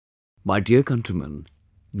My dear countrymen,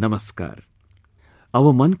 Namaskar.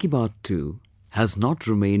 Our Mann Ki Baat too has not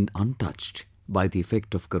remained untouched by the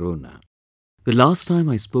effect of Corona. The last time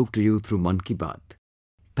I spoke to you through Mann Ki Baat,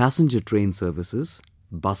 passenger train services,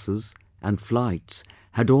 buses and flights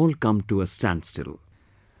had all come to a standstill.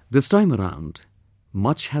 This time around,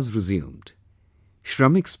 much has resumed.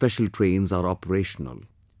 Shramik special trains are operational.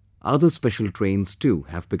 Other special trains too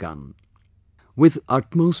have begun. With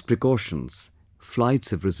utmost precautions, flights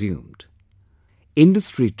have resumed.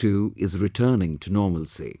 Industry too is returning to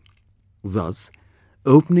normalcy, thus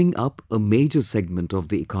opening up a major segment of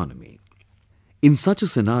the economy. In such a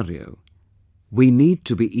scenario, we need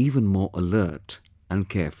to be even more alert and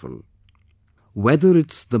careful. Whether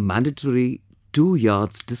it's the mandatory 2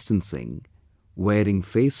 yards distancing, wearing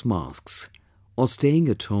face masks or staying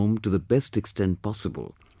at home to the best extent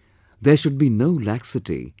possible, there should be no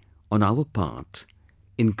laxity on our part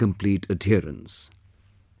in complete adherence.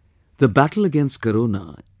 The battle against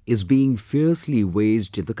Corona is being fiercely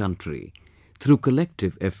waged in the country through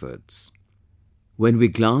collective efforts. When we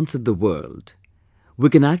glance at the world, we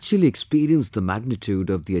can actually experience the magnitude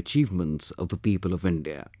of the achievements of the people of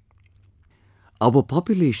India. Our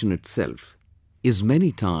population itself is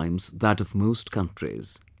many times that of most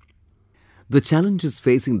countries. The challenges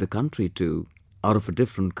facing the country too are of a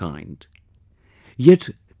different kind. Yet,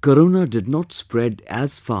 Corona did not spread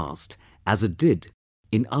as fast as it did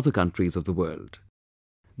in other countries of the world.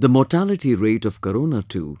 The mortality rate of Corona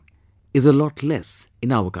too is a lot less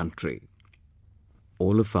in our country.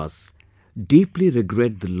 All of us deeply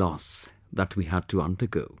regret the loss that we had to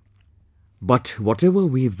undergo. But whatever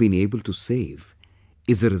we have been able to save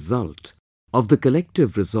is a result of the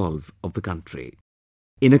collective resolve of the country.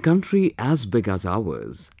 In a country as big as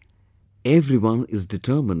ours, everyone is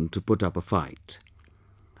determined to put up a fight.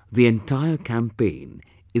 The entire campaign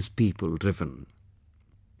is people-driven.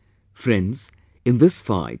 Friends, in this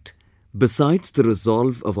fight, besides the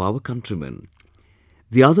resolve of our countrymen,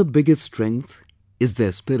 the other biggest strength is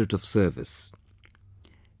their spirit of service.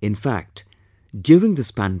 In fact, during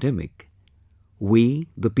this pandemic, we,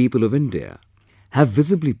 the people of India, have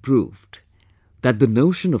visibly proved that the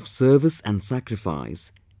notion of service and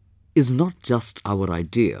sacrifice is not just our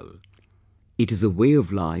ideal, it is a way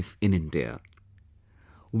of life in India.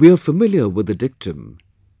 We are familiar with the dictum,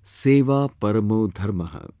 Seva Paramo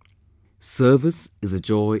Dharmah. Service is a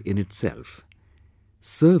joy in itself.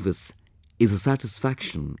 Service is a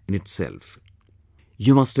satisfaction in itself.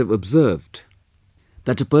 You must have observed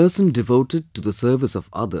that a person devoted to the service of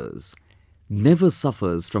others never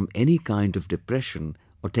suffers from any kind of depression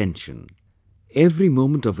or tension. Every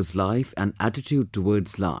moment of his life and attitude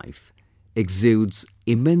towards life exudes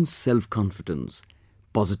immense self-confidence,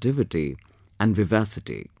 positivity and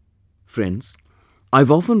vivacity. Friends,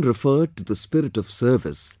 I've often referred to the spirit of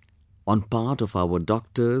service on part of our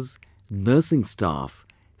doctors, nursing staff,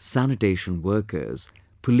 sanitation workers,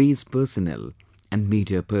 police personnel and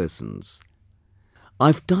media persons.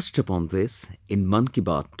 I've touched upon this in Mann Ki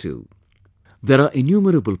Baat too. There are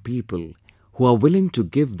innumerable people who are willing to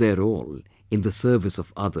give their all in the service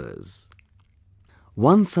of others.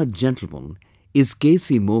 One such gentleman is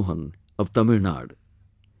K.C. Mohan of Tamil Nadu.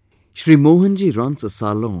 Shri Mohanji runs a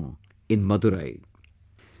salon in Madurai.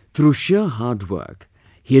 Through sheer hard work,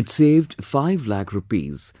 he had saved 5 lakh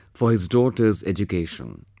rupees for his daughter's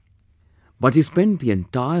education. But he spent the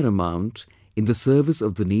entire amount in the service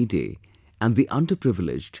of the needy and the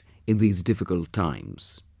underprivileged in these difficult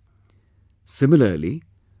times. Similarly,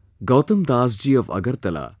 Gautam Das ji of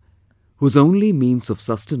Agartala, whose only means of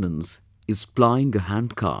sustenance is plying a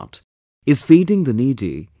handcart, is feeding the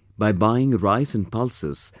needy by buying rice and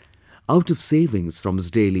pulses out of savings from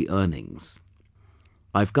his daily earnings.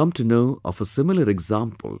 I've come to know of a similar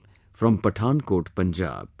example from Pathankot,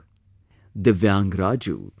 Punjab. Divyang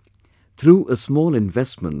Raju, through a small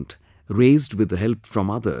investment raised with the help from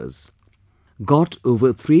others, got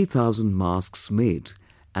over 3,000 masks made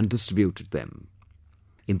and distributed them.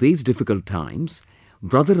 In these difficult times,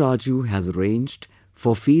 Brother Raju has arranged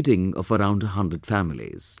for feeding of around 100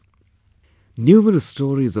 families. Numerous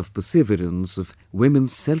stories of perseverance of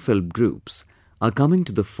women's self-help groups are coming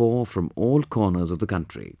to the fore from all corners of the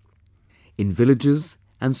country. In villages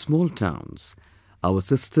and small towns, our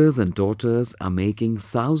sisters and daughters are making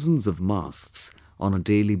thousands of masks on a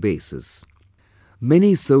daily basis.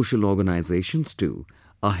 Many social organizations too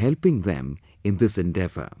are helping them in this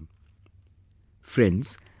endeavor.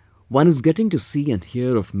 Friends, one is getting to see and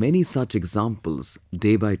hear of many such examples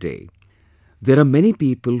day by day. There are many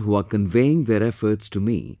people who are conveying their efforts to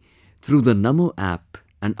me through the Namo app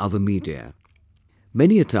and other media.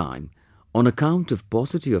 Many a time, on account of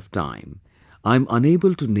paucity of time, I am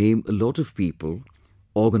unable to name a lot of people,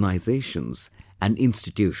 organizations and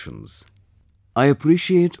institutions. I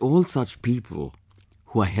appreciate all such people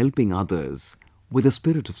who are helping others with a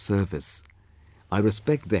spirit of service. I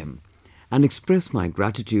respect them and express my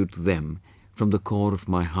gratitude to them from the core of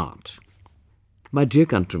my heart. My dear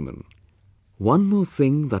countrymen, one more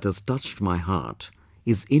thing that has touched my heart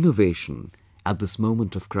is innovation at this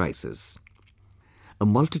moment of crisis. A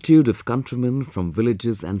multitude of countrymen from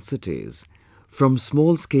villages and cities, from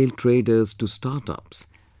small-scale traders to startups,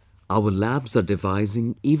 our labs are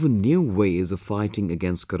devising even new ways of fighting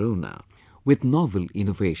against Corona with novel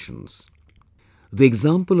innovations. The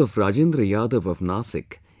example of Rajendra Yadav of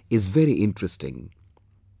Nasik is very interesting.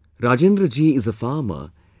 Rajendra ji is a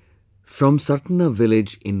farmer from Satna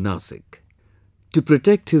village in Nasik. To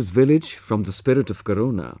protect his village from the spirit of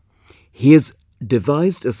Corona, he has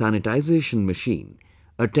devised a sanitization machine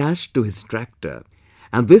attached to his tractor,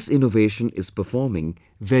 and this innovation is performing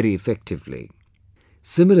very effectively.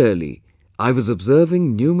 Similarly, I was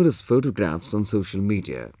observing numerous photographs on social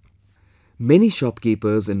media. Many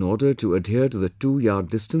shopkeepers, in order to adhere to the 2-yard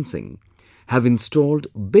distancing, have installed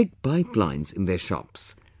big pipelines in their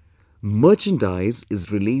shops. Merchandise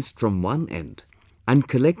is released from one end and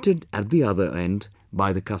collected at the other end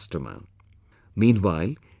by the customer.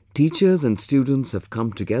 Meanwhile, teachers and students have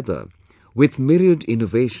come together with myriad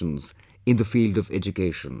innovations in the field of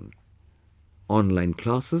education. Online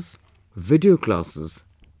classes, video classes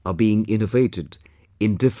are being innovated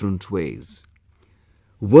in different ways.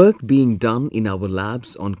 Work being done in our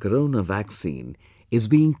labs on Corona vaccine is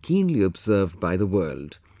being keenly observed by the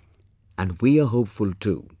world, and we are hopeful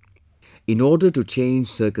too. In order to change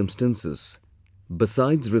circumstances,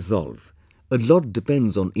 besides resolve, a lot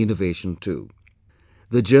depends on innovation too.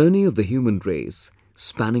 The journey of the human race,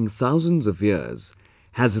 spanning thousands of years,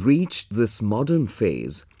 has reached this modern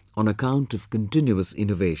phase on account of continuous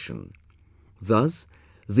innovation. Thus,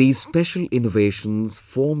 these special innovations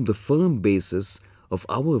form the firm basis of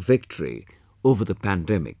our victory over the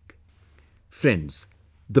pandemic. Friends,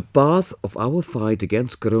 the path of our fight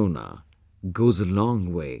against Corona goes a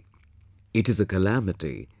long way. It is a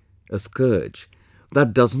calamity, a scourge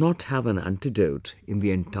that does not have an antidote in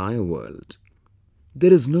the entire world.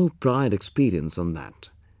 There is no prior experience on that.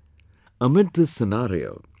 Amid this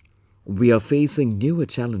scenario, we are facing newer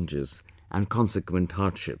challenges and consequent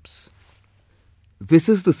hardships. This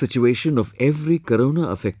is the situation of every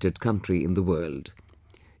Corona-affected country in the world.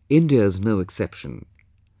 India is no exception.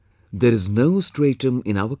 There is no stratum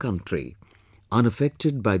in our country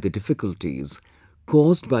unaffected by the difficulties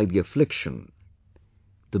caused by the affliction.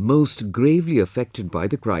 The most gravely affected by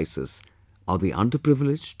the crisis are the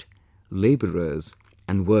underprivileged, labourers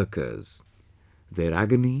and workers. Their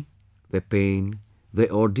agony, their pain,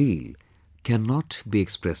 their ordeal cannot be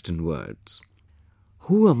expressed in words.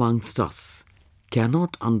 Who amongst us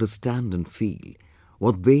cannot understand and feel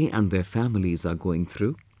what they and their families are going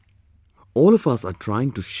through? All of us are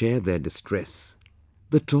trying to share their distress,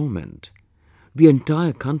 the torment. The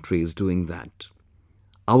entire country is doing that.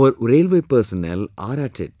 Our railway personnel are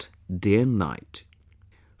at it day and night.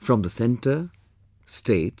 From the centre,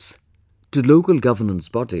 states, to local governance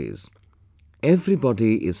bodies,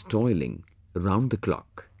 everybody is toiling round the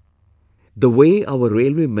clock. The way our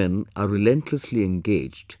railwaymen are relentlessly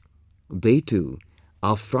engaged, they too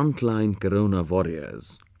are frontline Corona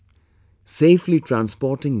warriors, safely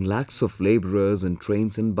transporting lakhs of labourers in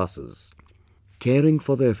trains and buses, caring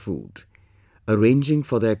for their food, arranging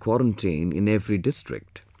for their quarantine in every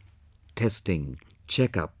district. Testing,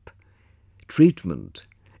 check-up, treatment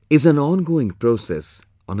is an ongoing process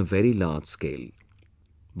on a very large scale.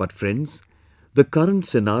 But friends, the current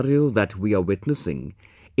scenario that we are witnessing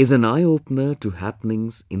is an eye-opener to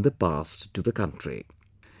happenings in the past to the country.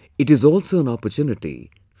 It is also an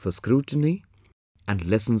opportunity for scrutiny and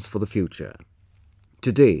lessons for the future.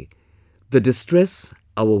 Today, the distress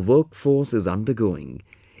our workforce is undergoing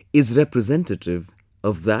is representative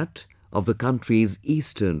of that of the country's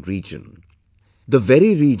eastern region. The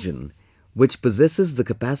very region which possesses the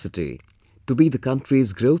capacity to be the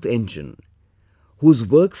country's growth engine, whose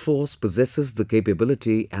workforce possesses the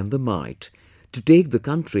capability and the might to take the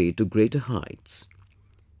country to greater heights.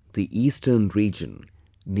 The eastern region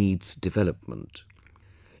needs development.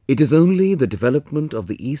 It is only the development of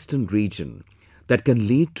the eastern region that can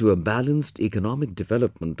lead to a balanced economic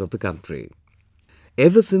development of the country.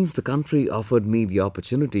 Ever since the country offered me the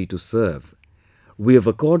opportunity to serve, we have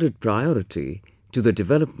accorded priority to the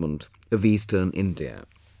development of eastern India.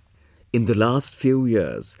 In the last few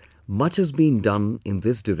years, much has been done in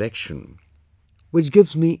this direction, which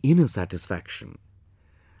gives me inner satisfaction.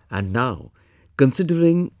 And now,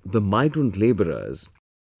 Considering the migrant laborers,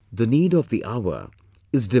 the need of the hour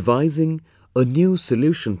is devising a new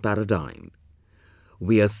solution paradigm.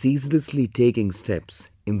 We are ceaselessly taking steps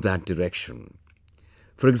in that direction.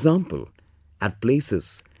 For example, at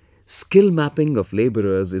places, skill mapping of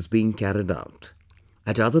laborers is being carried out.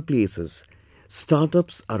 At other places,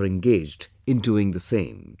 startups are engaged in doing the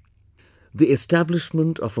same. The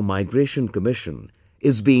establishment of a migration commission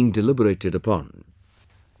is being deliberated upon.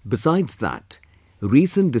 Besides that,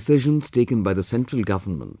 recent decisions taken by the central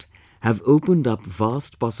government have opened up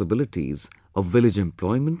vast possibilities of village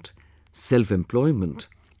employment, self-employment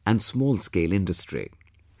and small-scale industry.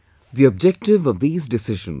 The objective of these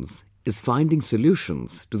decisions is finding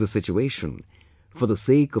solutions to the situation for the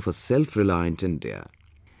sake of a self-reliant India.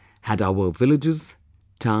 Had our villages,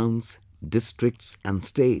 towns, districts and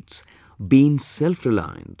states been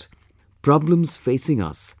self-reliant, problems facing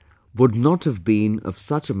us would not have been of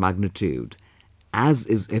such a magnitude as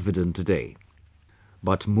is evident today.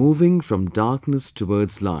 But moving from darkness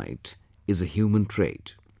towards light is a human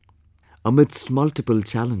trait. Amidst multiple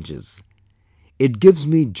challenges, it gives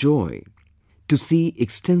me joy to see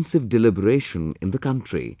extensive deliberation in the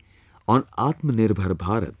country on Atmanirbhar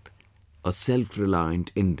Bharat, a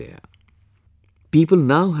self-reliant India. People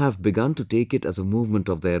now have begun to take it as a movement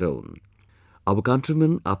of their own. Our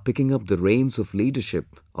countrymen are picking up the reins of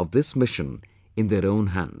leadership of this mission in their own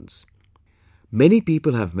hands. Many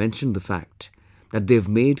people have mentioned the fact that they've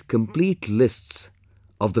made complete lists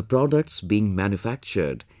of the products being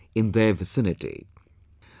manufactured in their vicinity.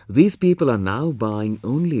 These people are now buying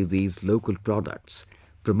only these local products,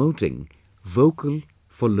 promoting vocal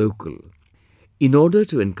for local. In order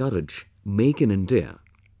to encourage Make in India,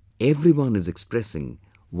 everyone is expressing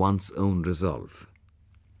one's own resolve.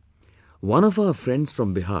 One of our friends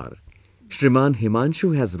from Bihar, Shriman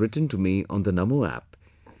Himanshu, has written to me on the Namo app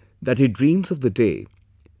that he dreams of the day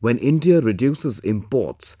when India reduces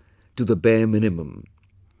imports to the bare minimum,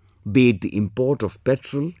 be it the import of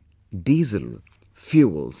petrol, diesel,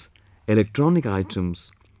 fuels, electronic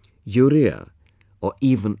items, urea or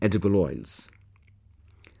even edible oils.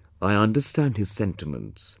 I understand his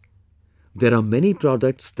sentiments. There are many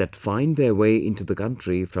products that find their way into the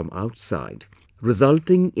country from outside,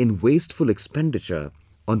 resulting in wasteful expenditure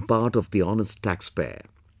on part of the honest taxpayer.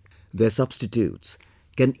 Their substitutes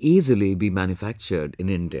can easily be manufactured in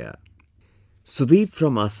India. Sudeep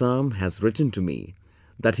from Assam has written to me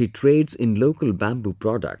that he trades in local bamboo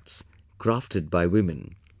products crafted by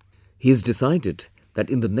women. He has decided that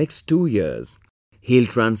in the next 2 years, he'll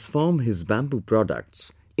transform his bamboo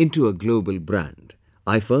products into a global brand.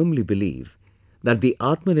 I firmly believe that the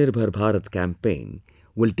Atmanirbhar Bharat campaign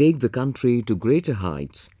will take the country to greater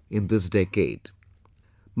heights in this decade.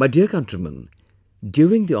 My dear countrymen,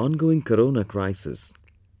 during the ongoing corona crisis,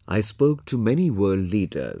 I spoke to many world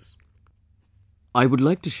leaders. I would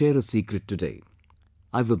like to share a secret today.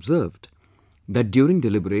 I've observed that during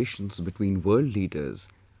deliberations between world leaders,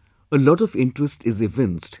 a lot of interest is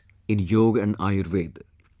evinced in Yoga and Ayurveda.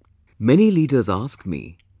 Many leaders ask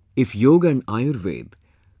me if Yoga and Ayurveda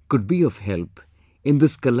could be of help in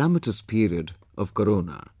this calamitous period of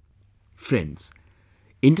corona. Friends,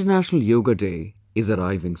 International Yoga Day is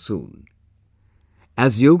arriving soon.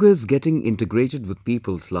 As yoga is getting integrated with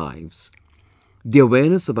people's lives, the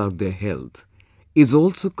awareness about their health is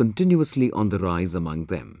also continuously on the rise among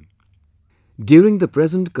them. During the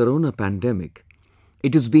present corona pandemic,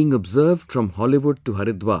 it is being observed from Hollywood to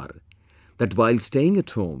Haridwar that while staying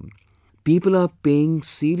at home, people are paying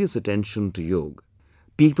serious attention to yoga.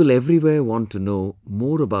 People everywhere want to know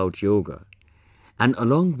more about yoga and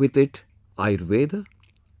along with it Ayurveda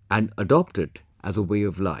and adopt it as a way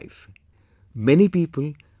of life. Many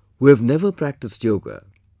people who have never practiced yoga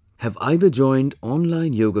have either joined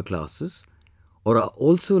online yoga classes or are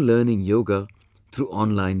also learning yoga through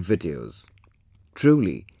online videos.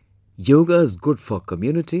 Truly, yoga is good for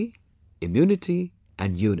community, immunity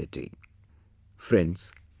and unity.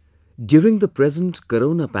 Friends, during the present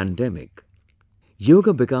corona pandemic,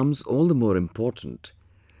 yoga becomes all the more important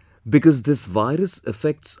because this virus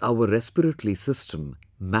affects our respiratory system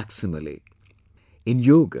maximally. In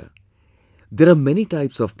yoga, there are many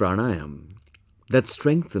types of pranayam that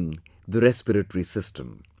strengthen the respiratory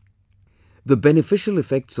system, the beneficial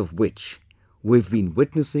effects of which we've been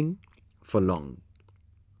witnessing for long.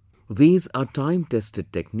 These are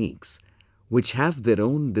time-tested techniques which have their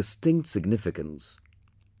own distinct significance.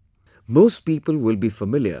 Most people will be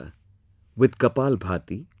familiar with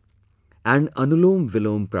Kapalbhati and Anulom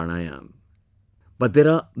Vilom Pranayam. But there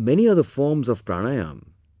are many other forms of pranayam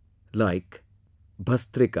like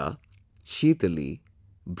Bhastrika, Shitali,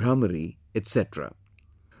 Bhramari, etc.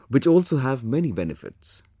 which also have many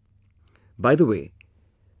benefits. By the way,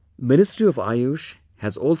 Ministry of Ayush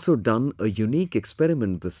has also done a unique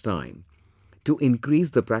experiment this time to increase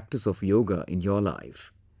the practice of yoga in your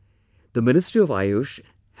life. The Ministry of Ayush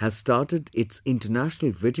has started its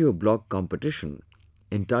international video blog competition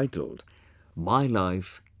entitled My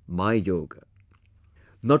Life, My Yoga.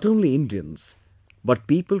 Not only Indians, but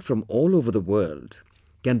people from all over the world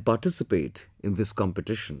can participate in this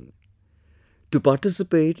competition. To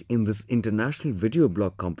participate in this international video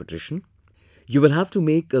blog competition, you will have to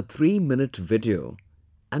make a 3-minute video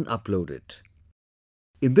and upload it.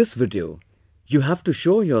 In this video, you have to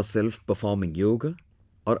show yourself performing yoga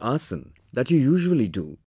or asana that you usually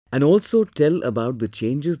do, and also tell about the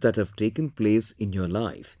changes that have taken place in your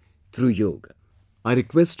life through yoga. I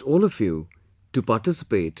request all of you to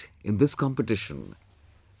participate in this competition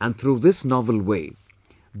and through this novel way,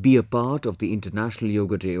 be a part of the International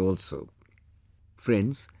Yoga Day also.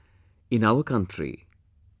 Friends, in our country,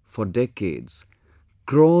 for decades,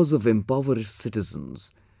 crores of impoverished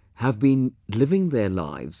citizens have been living their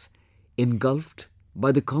lives engulfed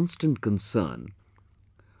by the constant concern,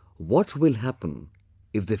 what will happen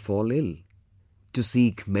if they fall ill? To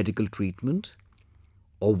seek medical treatment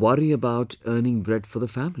or worry about earning bread for the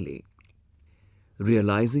family?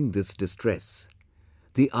 Realizing this distress,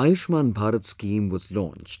 the Ayushman Bharat scheme was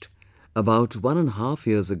launched about 1.5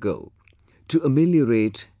 years ago to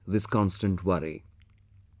ameliorate this constant worry.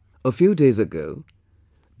 A few days ago,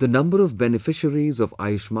 the number of beneficiaries of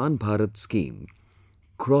Ayushman Bharat scheme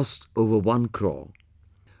crossed over 1 crore.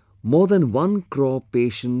 More than 1 crore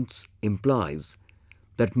patients implies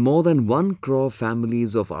that more than 1 crore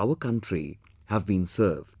families of our country have been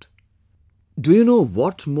served. Do you know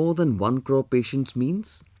what more than 1 crore patients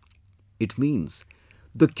means? It means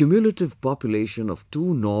the cumulative population of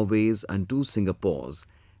 2 Norways and 2 Singapores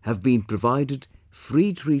have been provided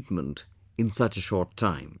free treatment in such a short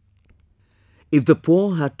time. If the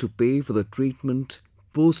poor had to pay for the treatment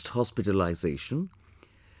post-hospitalization,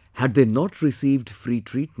 had they not received free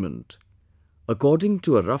treatment, according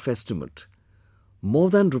to a rough estimate, more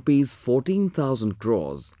than rupees 14,000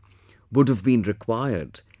 crores would have been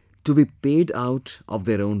required to be paid out of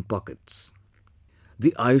their own pockets.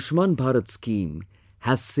 The Ayushman Bharat scheme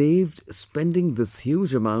has saved spending this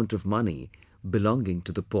huge amount of money belonging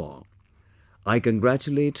to the poor. I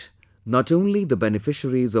congratulate not only the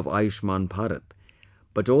beneficiaries of Ayushman Bharat,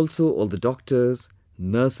 but also all the doctors,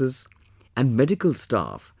 nurses and medical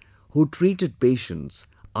staff who treated patients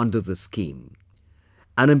under this scheme.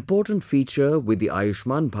 An important feature with the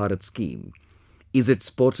Ayushman Bharat scheme is its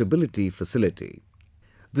portability facility.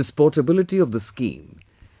 This portability of the scheme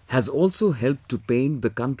has also helped to paint the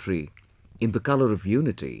country in the color of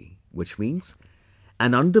unity, which means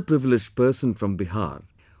an underprivileged person from Bihar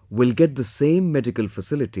will get the same medical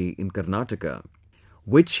facility in Karnataka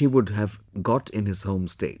which he would have got in his home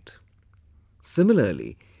state.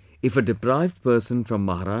 Similarly, if a deprived person from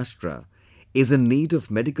Maharashtra is in need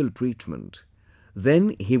of medical treatment,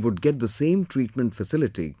 then he would get the same treatment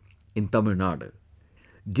facility in Tamil Nadu.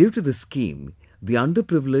 Due to this scheme, the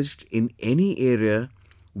underprivileged in any area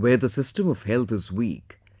where the system of health is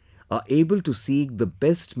weak are able to seek the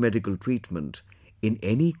best medical treatment in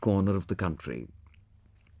any corner of the country.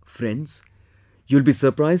 Friends, you'll be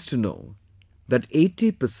surprised to know that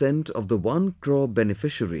 80% of the 1 crore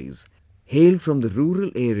beneficiaries hail from the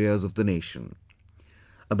rural areas of the nation.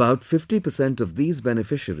 About 50% of these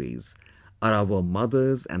beneficiaries are our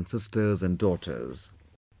mothers and sisters and daughters.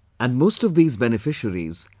 And most of these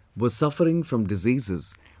beneficiaries were suffering from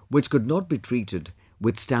diseases which could not be treated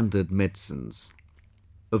with standard medicines.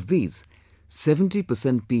 Of these,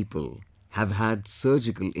 70% people have had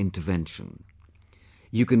surgical intervention.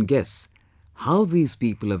 You can guess how these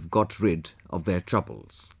people have got rid of their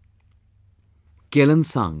troubles.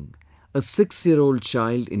 Kelansang, a 6-year-old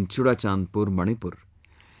child in Churachandpur, Manipur,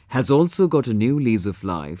 has also got a new lease of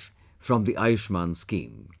life from the Ayushman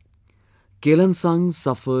scheme. Kelansang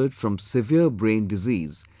suffered from severe brain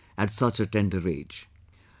disease at such a tender age.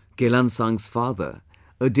 Kelansang's father,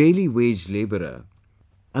 a daily wage labourer,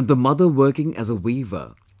 and the mother working as a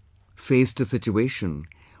weaver, faced a situation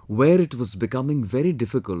where it was becoming very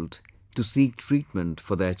difficult to seek treatment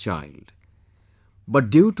for their child. But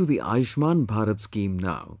due to the Ayushman Bharat scheme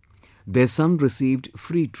now, their son received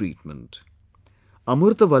free treatment.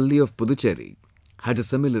 Amurtha Valli of Puducherry had a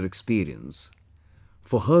similar experience.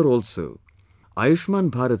 For her also, Ayushman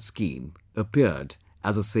Bharat scheme appeared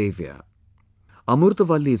as a saviour. Amurtha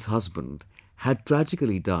Valli's husband had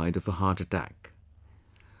tragically died of a heart attack.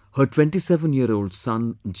 Her 27-year-old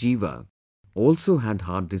son Jeeva also had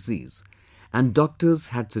heart disease, and doctors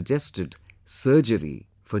had suggested surgery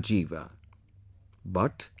for Jiva.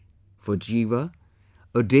 But for Jiva,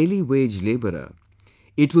 a daily wage labourer,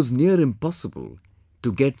 it was near impossible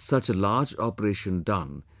to get such a large operation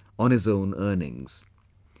done on his own earnings.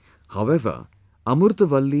 However,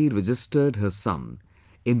 Amurthavalli registered her son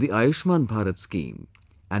in the Ayushman Bharat scheme,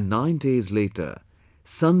 and 9 days later,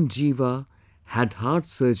 son Jiva had heart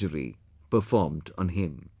surgery performed on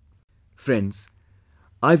him. Friends,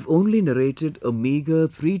 I've only narrated a meagre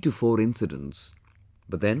 3 to 4 incidents,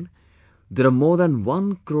 but then there are more than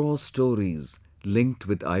 1 crore stories linked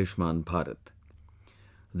with Ayushman Bharat.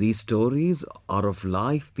 These stories are of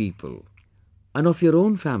live people and of your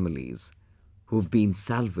own families who've been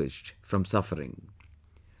salvaged from suffering.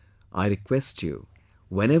 I request you,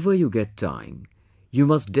 whenever you get time, you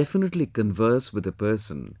must definitely converse with a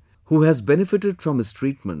person who has benefited from his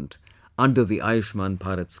treatment under the Ayushman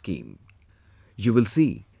Bharat scheme. You will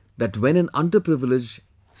see that when an underprivileged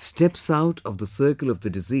steps out of the circle of the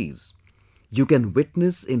disease, you can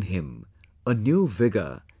witness in him a new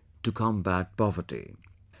vigor to combat poverty.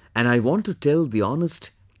 And I want to tell the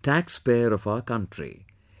honest taxpayer of our country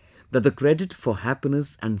that the credit for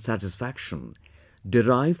happiness and satisfaction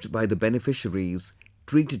derived by the beneficiaries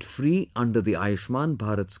treated free under the Ayushman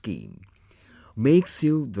Bharat scheme makes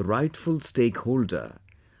you the rightful stakeholder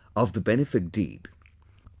of the benefic deed.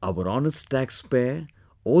 Our honest taxpayer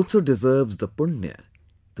also deserves the punya,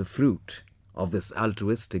 the fruit of this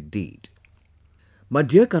altruistic deed. My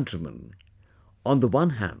dear countrymen, on the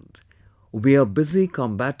one hand, we are busy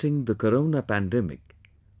combating the corona pandemic,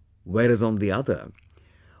 whereas on the other,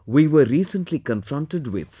 we were recently confronted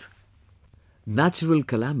with natural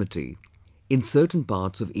calamity in certain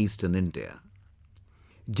parts of eastern India.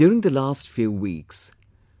 During the last few weeks,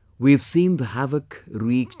 we have seen the havoc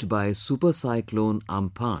wreaked by super cyclone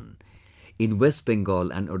Amphan in West Bengal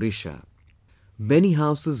and Odisha. Many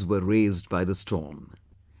houses were razed by the storm.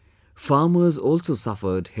 Farmers also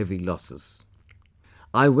suffered heavy losses.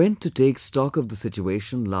 I went to take stock of the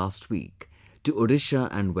situation last week to Odisha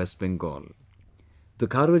and West Bengal. The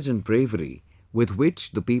courage and bravery with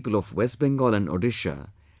which the people of West Bengal and Odisha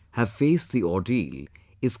have faced the ordeal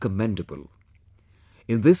is commendable.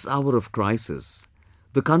 In this hour of crisis,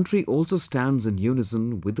 the country also stands in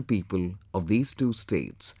unison with the people of these two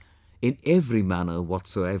states in every manner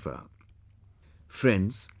whatsoever.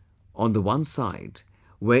 Friends, on the one side,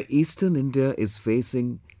 where eastern India is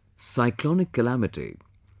facing cyclonic calamity,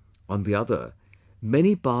 on the other,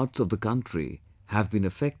 many parts of the country have been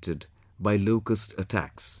affected by locust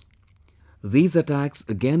attacks. These attacks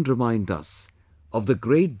again remind us of the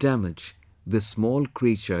great damage this small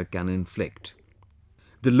creature can inflict.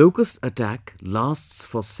 The locust attack lasts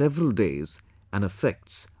for several days and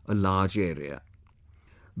affects a large area.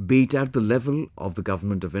 Be it at the level of the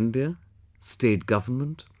Government of India, State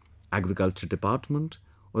Government, Agriculture Department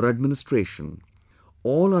or Administration,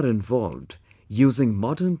 all are involved using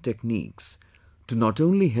modern techniques to not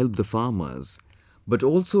only help the farmers but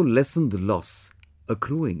also lessen the loss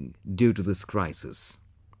accruing due to this crisis.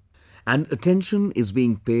 And attention is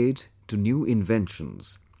being paid to new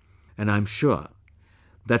inventions, and I'm sure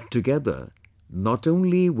that together not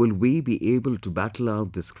only will we be able to battle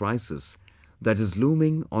out this crisis that is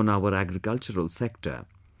looming on our agricultural sector,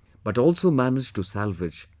 but also manage to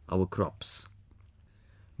salvage our crops.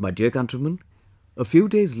 My dear countrymen, a few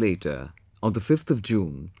days later, on the 5th of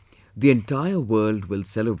June, the entire world will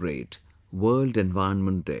celebrate World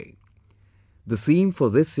Environment Day. The theme for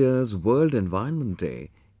this year's World Environment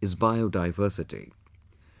Day is biodiversity.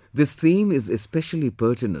 This theme is especially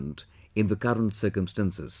pertinent in the current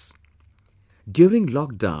circumstances. During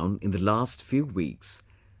lockdown in the last few weeks,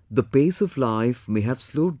 the pace of life may have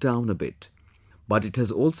slowed down a bit, but it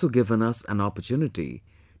has also given us an opportunity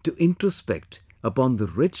to introspect upon the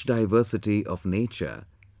rich diversity of nature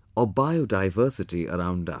or biodiversity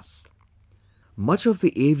around us. Much of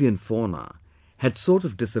the avian fauna had sort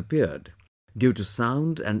of disappeared due to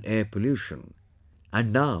sound and air pollution,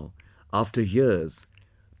 and now, after years,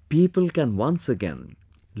 people can once again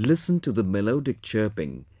listen to the melodic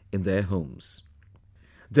chirping in their homes.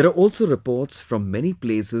 There are also reports from many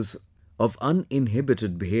places of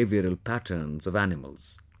uninhibited behavioral patterns of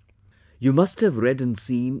animals. You must have read and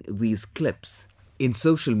seen these clips in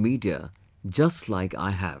social media just like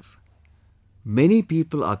I have. Many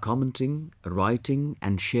people are commenting, writing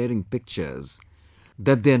and sharing pictures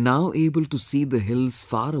that they are now able to see the hills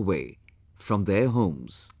far away from their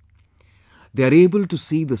homes. They are able to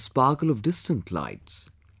see the sparkle of distant lights.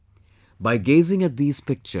 By gazing at these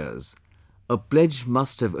pictures, a pledge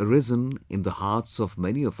must have arisen in the hearts of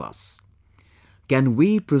many of us. Can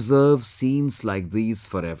we preserve scenes like these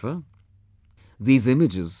forever? These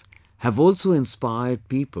images have also inspired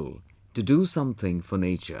people to do something for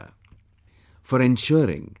nature, for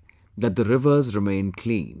ensuring that the rivers remain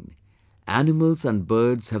clean, animals and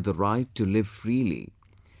birds have the right to live freely,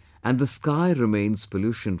 and the sky remains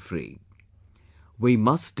pollution-free. We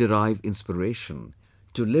must derive inspiration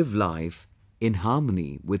to live life in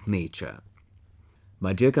harmony with nature.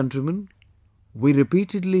 My dear countrymen, we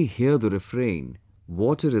repeatedly hear the refrain,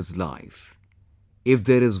 "Water is life." If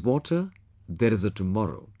there is water, there is a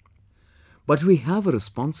tomorrow. But we have a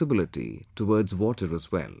responsibility towards water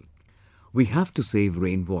as well. We have to save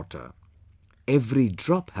rainwater. Every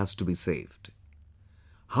drop has to be saved.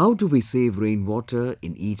 How do we save rainwater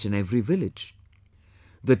in each and every village?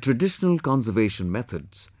 The traditional conservation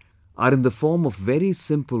methods are in the form of very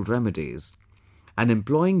simple remedies, and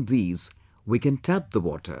employing these, we can tap the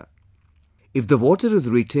water. If the water is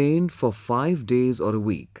retained for 5 days or a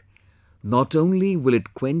week, not only will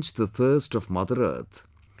it quench the thirst of Mother Earth,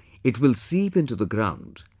 it will seep into the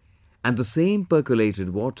ground, and the same percolated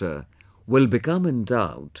water will become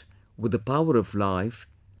endowed with the power of life,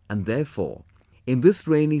 and therefore, in this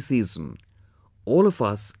rainy season, all of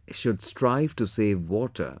us should strive to save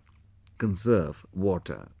water, conserve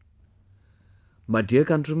water. My dear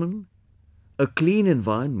countrymen, a clean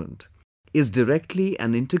environment is directly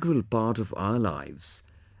an integral part of our lives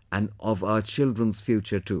and of our children's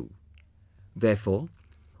future too. Therefore,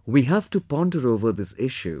 we have to ponder over this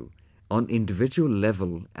issue on individual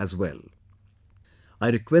level as well. I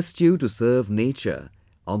request you to serve nature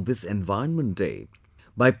on this Environment Day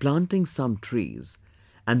by planting some trees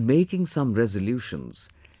and making some resolutions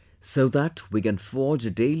so that we can forge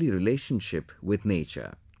a daily relationship with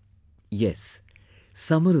nature. Yes,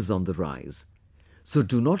 summer is on the rise, so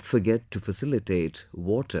do not forget to facilitate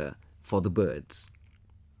water for the birds.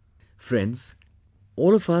 Friends,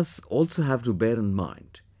 all of us also have to bear in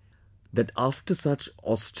mind that after such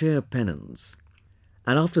austere penance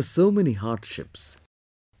and after so many hardships,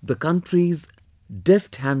 the country's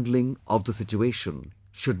deft handling of the situation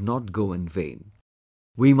should not go in vain.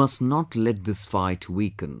 We must not let this fight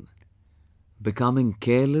weaken. Becoming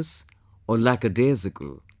careless or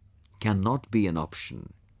lackadaisical cannot be an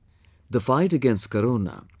option. The fight against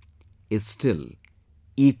Corona is still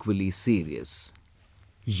equally serious.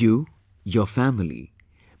 You, your family,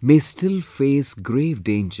 may still face grave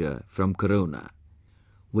danger from Corona.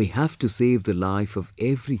 We have to save the life of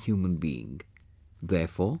every human being.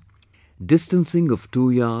 Therefore, distancing of 2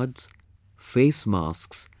 yards, face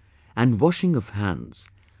masks and washing of hands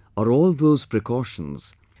are all those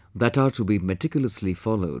precautions that are to be meticulously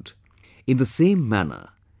followed in the same manner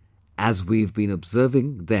as we've been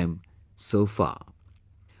observing them so far.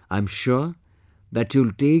 I'm sure that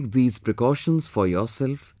you'll take these precautions for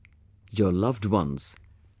yourself, your loved ones,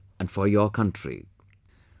 and for your country.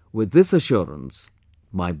 With this assurance,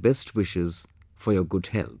 my best wishes for your good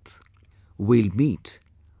health. We'll meet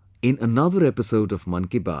in another episode of Mann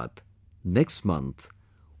Ki Baat next month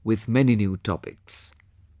with many new topics.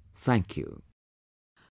 Thank you.